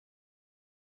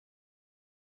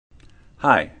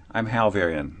Hi, I'm Hal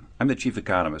Varian. I'm the Chief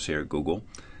Economist here at Google,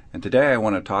 and today I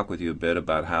want to talk with you a bit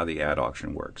about how the ad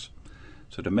auction works.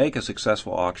 So to make a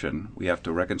successful auction, we have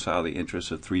to reconcile the interests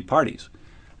of three parties,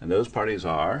 and those parties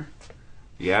are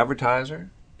the advertiser,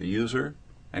 the user,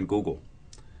 and Google.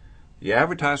 The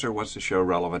advertiser wants to show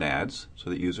relevant ads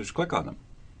so that users click on them.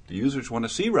 The users want to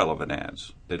see relevant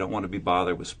ads. They don't want to be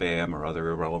bothered with spam or other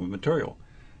irrelevant material.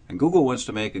 And Google wants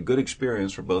to make a good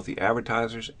experience for both the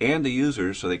advertisers and the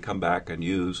users so they come back and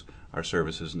use our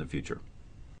services in the future.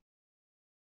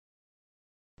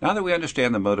 Now that we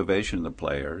understand the motivation of the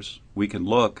players, we can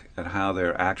look at how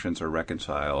their actions are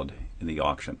reconciled in the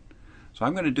auction. So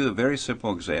I'm going to do a very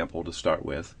simple example to start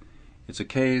with. It's a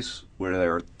case where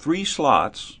there are three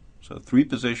slots, so three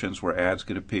positions where ads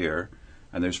can appear,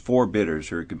 and there's four bidders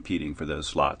who are competing for those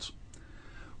slots.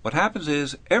 What happens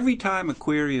is every time a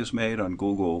query is made on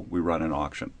Google, we run an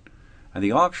auction. And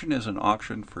the auction is an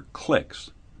auction for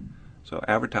clicks. So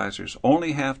advertisers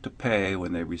only have to pay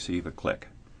when they receive a click.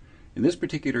 In this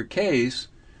particular case,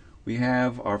 we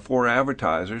have our four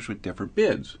advertisers with different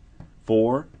bids: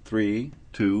 4, 3,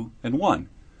 2, and 1.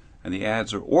 And the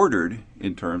ads are ordered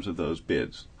in terms of those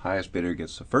bids. Highest bidder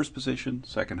gets the first position,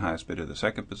 second highest bidder the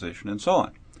second position, and so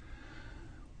on.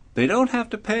 They don't have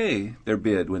to pay their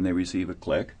bid when they receive a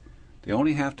click. They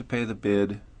only have to pay the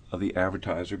bid of the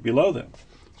advertiser below them.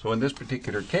 So in this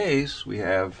particular case, we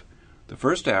have the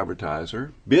first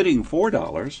advertiser bidding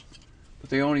 $4, but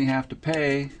they only have to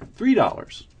pay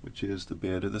 $3, which is the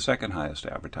bid of the second highest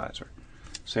advertiser.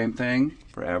 Same thing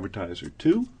for advertiser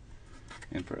 2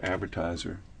 and for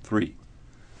advertiser 3.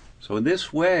 So in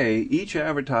this way, each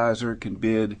advertiser can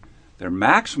bid their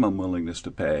maximum willingness to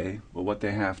pay, but what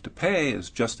they have to pay is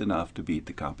just enough to beat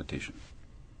the competition.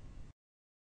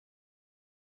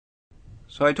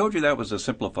 So I told you that was a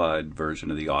simplified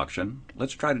version of the auction.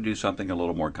 Let's try to do something a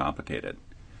little more complicated.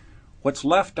 What's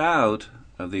left out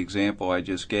of the example I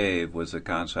just gave was the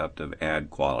concept of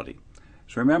ad quality.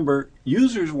 So remember,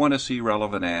 users want to see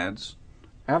relevant ads,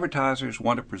 advertisers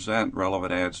want to present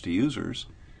relevant ads to users,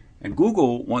 and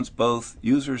Google wants both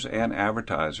users and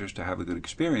advertisers to have a good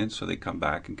experience so they come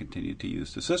back and continue to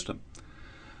use the system.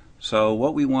 So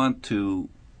what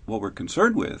we're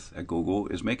concerned with at Google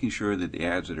is making sure that the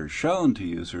ads that are shown to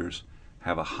users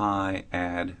have a high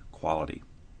ad quality.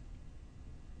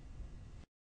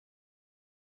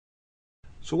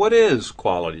 So what is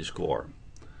quality score?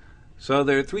 So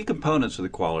there are three components of the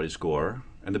quality score,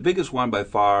 and the biggest one by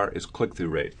far is click-through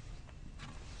rate.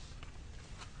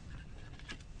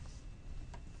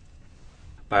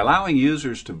 By allowing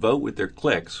users to vote with their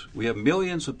clicks, we have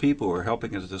millions of people who are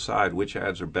helping us decide which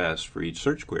ads are best for each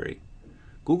search query.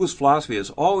 Google's philosophy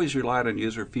has always relied on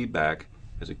user feedback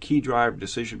as a key driver of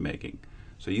decision making.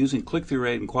 So using click-through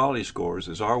rate and quality scores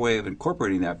is our way of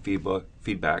incorporating that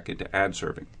feedback into ad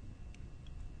serving.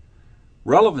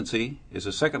 Relevancy is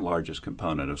the second largest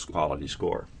component of quality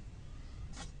score.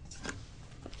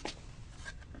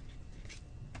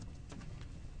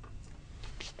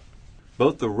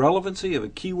 Both the relevancy of a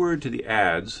keyword to the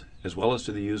ads as well as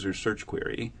to the user's search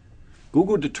query.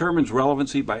 Google determines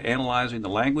relevancy by analyzing the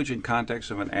language and context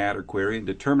of an ad or query and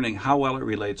determining how well it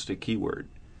relates to a keyword.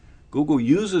 Google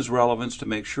uses relevance to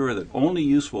make sure that only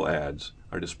useful ads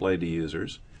are displayed to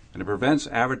users, and it prevents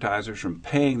advertisers from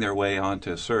paying their way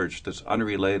onto a search that's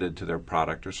unrelated to their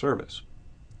product or service.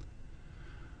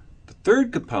 The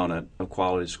third component of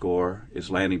quality score is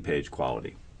landing page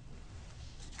quality.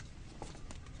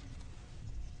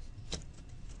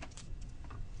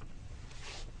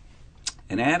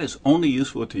 An ad is only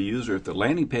useful to a user if the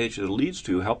landing page that it leads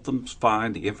to helps them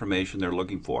find the information they're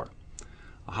looking for.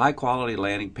 A high-quality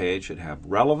landing page should have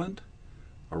relevant,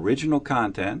 original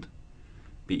content,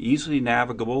 be easily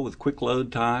navigable with quick load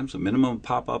times, a minimum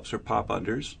pop-ups or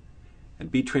pop-unders,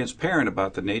 and be transparent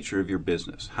about the nature of your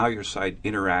business, how your site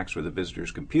interacts with a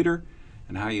visitor's computer,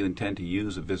 and how you intend to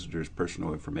use a visitor's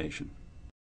personal information.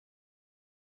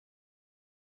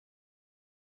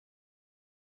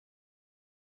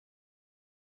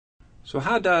 So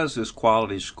how does this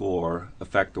quality score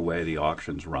affect the way the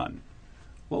auctions run?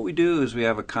 What we do is we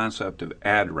have a concept of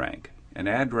ad rank. And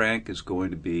ad rank is going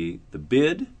to be the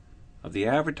bid of the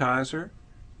advertiser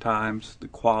times the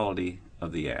quality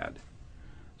of the ad.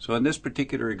 So in this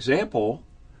particular example,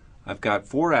 I've got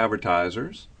four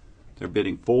advertisers. They're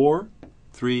bidding 4,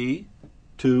 3,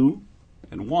 2,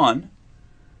 and 1.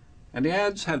 And the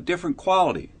ads have different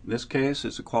quality. In this case,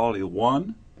 it's a quality of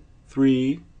 1,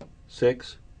 3,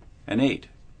 6, and 8.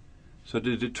 So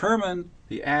to determine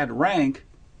the ad rank,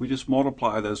 we just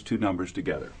multiply those two numbers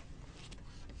together.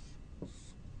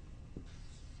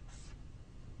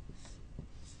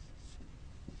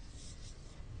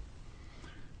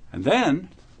 And then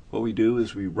what we do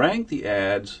is we rank the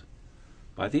ads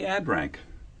by the ad rank.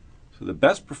 So the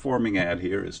best performing ad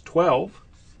here is 12.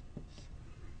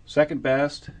 Second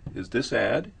best is this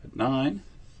ad at 9.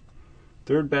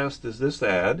 Third best is this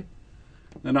ad.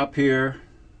 Then up here,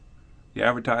 the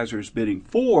advertiser is bidding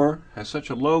 4 has such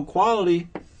a low quality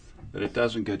that it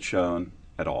doesn't get shown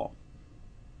at all.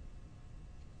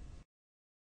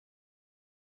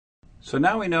 So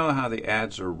now we know how the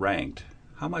ads are ranked.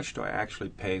 How much do I actually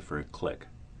pay for a click?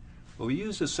 Well, we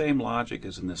use the same logic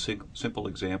as in the simple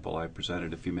example I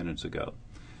presented a few minutes ago.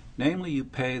 Namely, you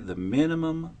pay the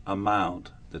minimum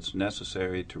amount that's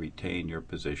necessary to retain your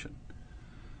position.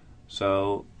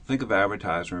 So think of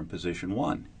advertiser in position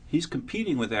 1. He's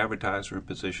competing with advertiser in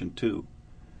position 2.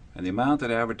 And the amount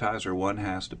that advertiser 1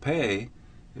 has to pay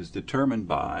is determined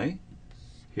by,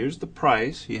 here's the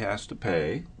price he has to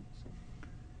pay,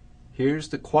 here's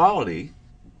the quality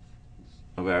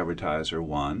of advertiser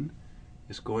 1,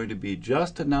 is going to be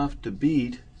just enough to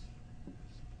beat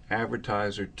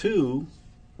advertiser 2,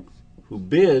 who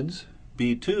bids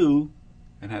B2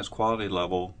 and has quality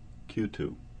level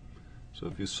Q2. So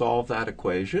if you solve that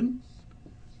equation,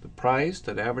 the price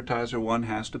that advertiser 1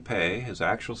 has to pay, his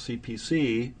actual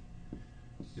CPC,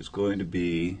 is going to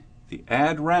be the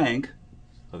ad rank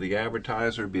of the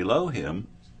advertiser below him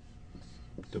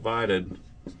divided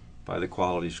by the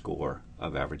quality score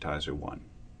of advertiser 1.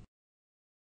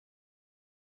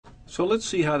 So let's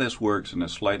see how this works in a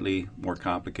slightly more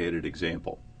complicated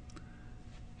example.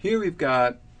 Here we've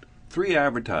got 3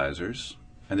 advertisers,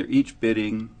 and they're each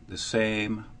bidding the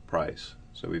same price.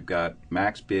 So we've got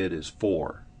max bid is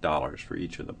 $4 for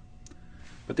each of them.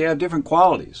 But they have different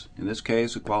qualities. In this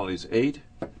case, the quality is 8,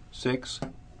 6,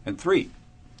 and 3.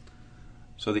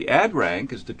 So the ad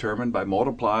rank is determined by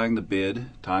multiplying the bid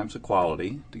times the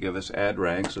quality to give us ad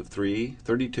ranks of 3,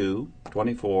 32,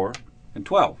 24, and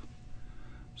 12.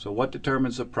 So what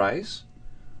determines the price?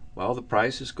 Well, the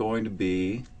price is going to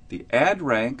be the ad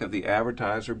rank of the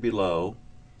advertiser below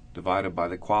divided by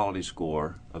the quality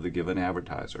score of the given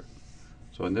advertiser.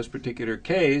 So in this particular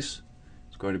case,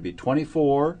 it's going to be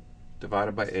 24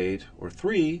 divided by 8, or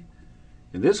 3.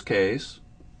 In this case,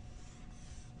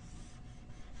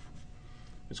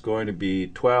 it's going to be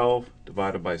 12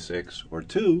 divided by 6, or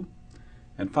 2.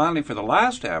 And finally, for the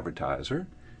last advertiser,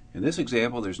 in this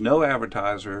example, there's no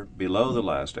advertiser below the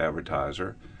last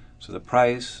advertiser, so the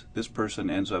price this person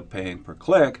ends up paying per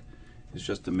click is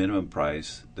just the minimum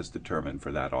price that's determined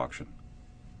for that auction.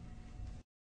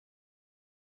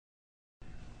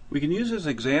 We can use this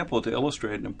example to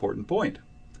illustrate an important point.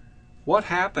 What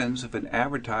happens if an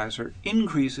advertiser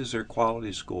increases their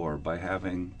quality score by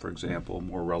having, for example, a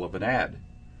more relevant ad?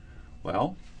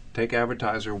 Well, take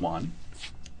advertiser 1.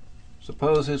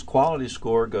 Suppose his quality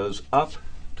score goes up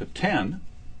to 10.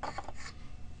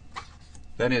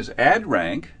 Then his ad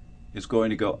rank is going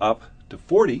to go up to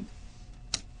 40.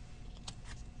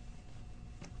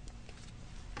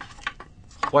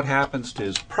 What happens to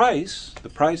his price, the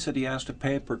price that he has to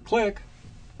pay per click?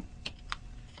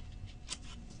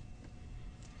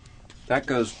 That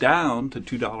goes down to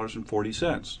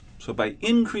 $2.40. So by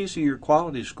increasing your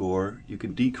quality score, you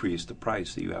can decrease the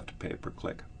price that you have to pay per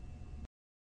click.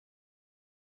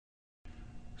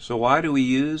 So why do we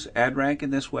use ad rank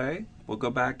in this way? We'll go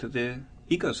back to the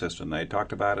ecosystem that I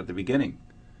talked about at the beginning.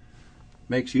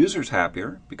 Makes users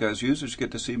happier because users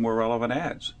get to see more relevant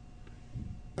ads.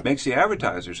 Makes the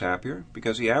advertisers happier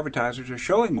because the advertisers are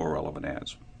showing more relevant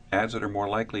ads, ads that are more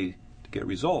likely to get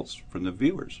results from the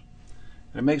viewers.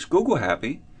 And it makes Google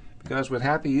happy because with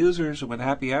happy users and with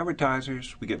happy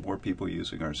advertisers, we get more people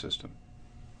using our system.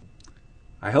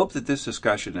 I hope that this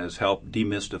discussion has helped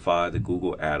demystify the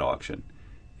Google ad auction.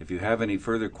 If you have any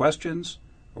further questions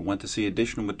or want to see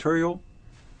additional material,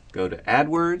 go to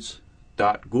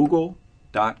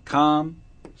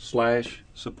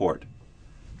adwords.google.com/support.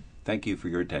 Thank you for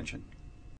your attention.